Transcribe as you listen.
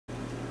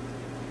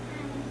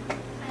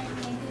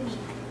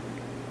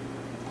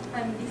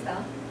I'm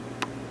Lisa.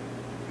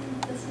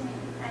 I'm Toshimi.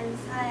 I'm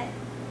Sae.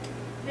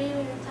 We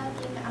will be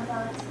talking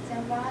about the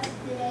words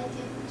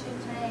related to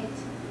trade.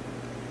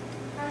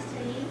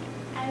 Firstly,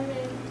 I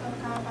will talk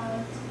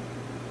about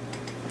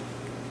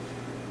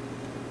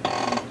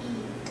PE.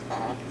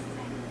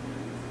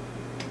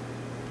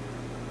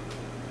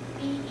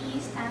 PE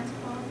stands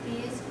for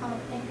Bills of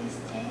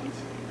Exchange,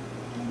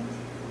 and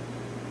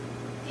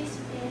this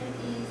bill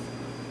is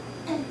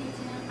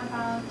written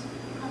about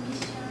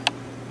commission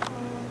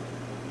for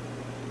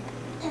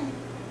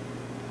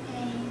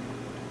paying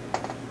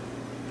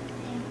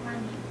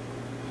money,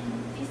 and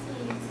this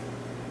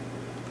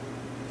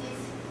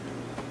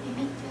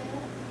emitter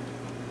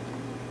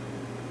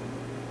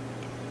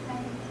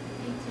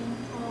written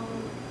for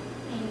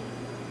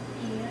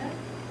payer,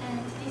 and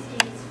this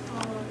is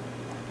for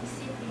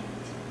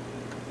recipient.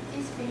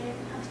 This bill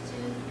has to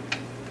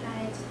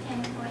write 10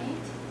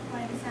 points. For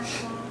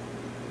example,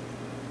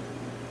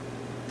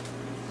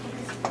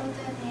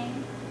 exporter name,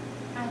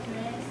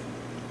 address,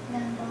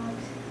 number,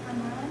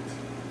 amount,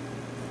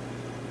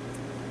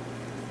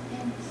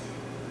 and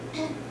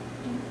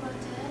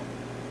importer,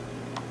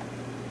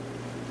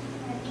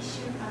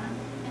 issue bank,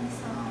 and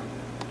so on.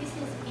 This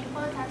is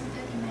important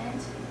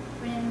document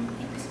when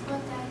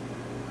exporter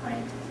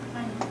collects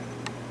money.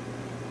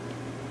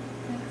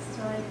 Next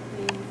slide,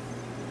 please.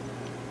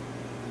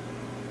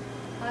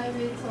 I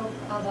will talk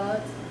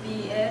about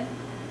BL.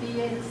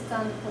 BL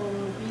stands for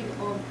Bill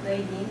of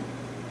Lading.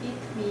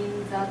 It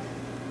means that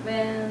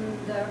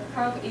when the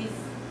cargo is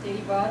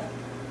delivered,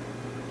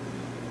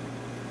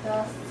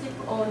 the ship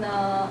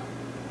owner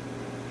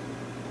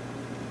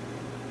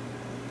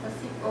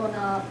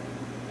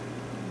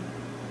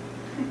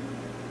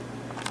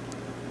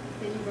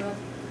delivered.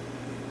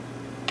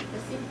 The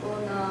ship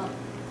owner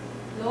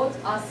loads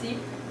a ship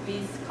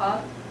with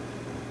cargo.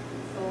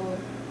 So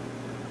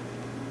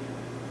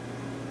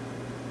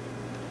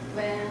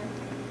when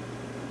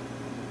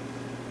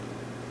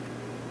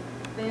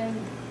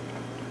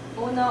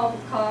owner of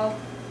car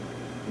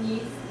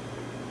needs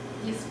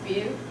this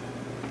bill,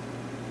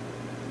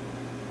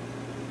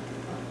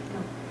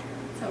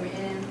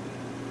 and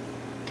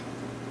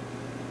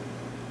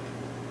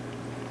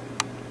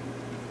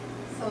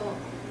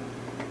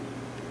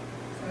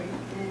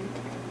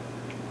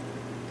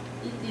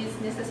it is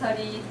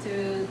necessary to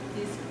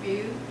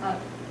dispute.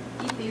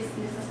 It is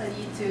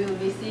necessary to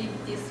receive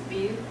this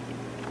bill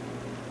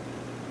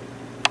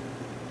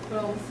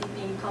from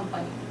shipping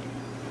company.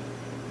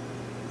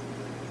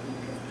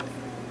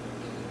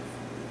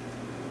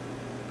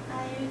 I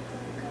will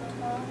talk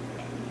about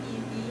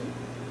NPV,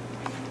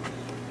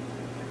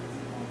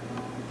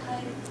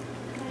 tariff.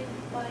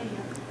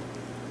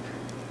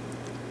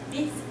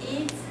 This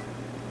is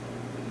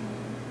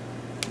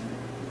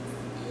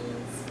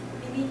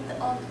limit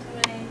of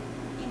trade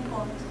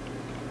import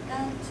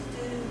that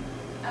the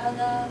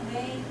other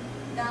way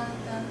than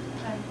the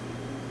tariff.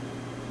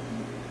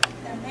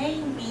 The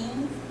main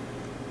means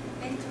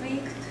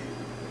restrict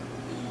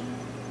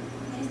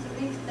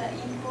the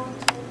import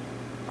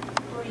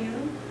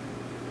volume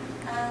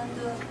and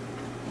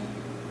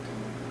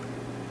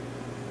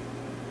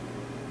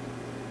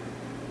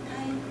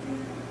tighten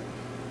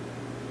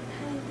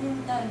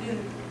the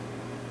rule.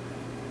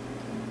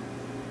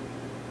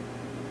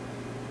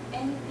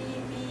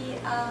 NPV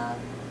are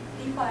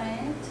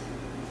different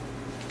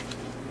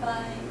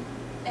by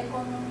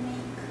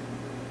economic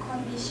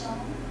condition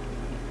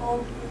of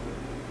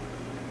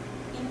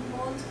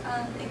import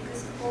and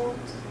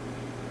export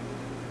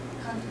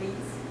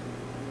countries.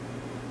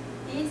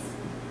 This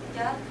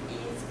gap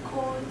is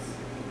cause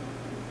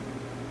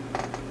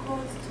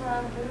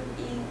trouble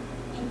in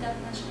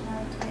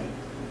international trade.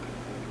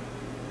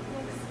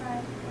 Next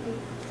slide,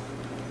 please.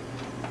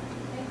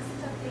 Next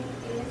topic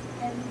is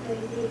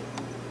NPV.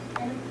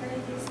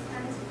 NPV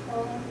stands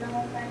for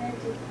non-final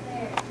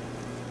declared.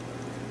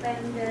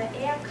 When the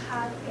air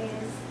cargo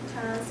is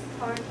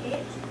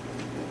transported,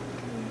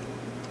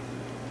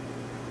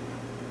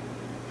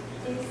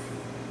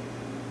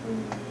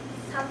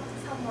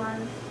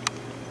 someone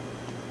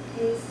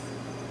is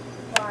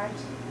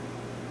words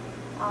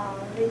are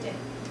written.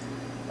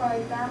 For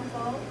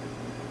example,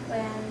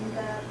 when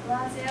the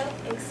Brazil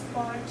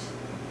exports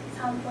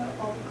sample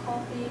of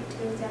coffee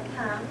to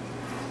Japan,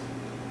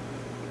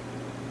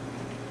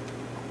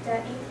 the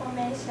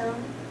information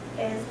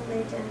is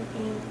written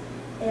in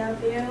their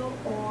bill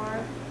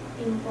or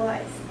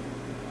invoice.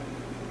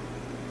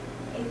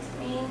 It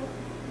means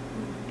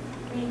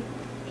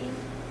if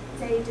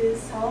they do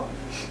so,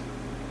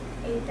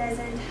 it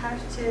doesn't have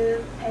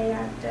to pay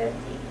a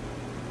duty.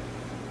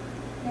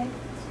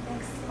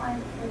 Next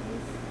slide,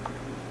 please.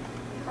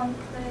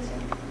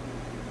 Conclusion.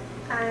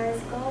 As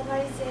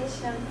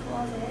globalization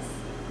progresses,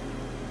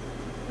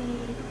 the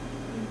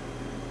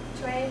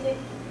trade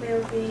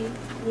will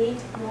need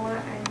more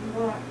and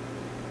more.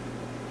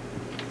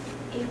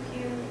 If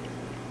you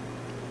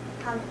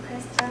have a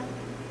question,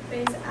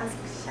 please ask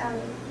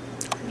Shally.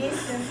 Please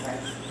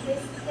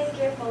thank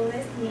you for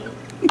listening.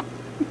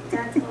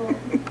 That's all.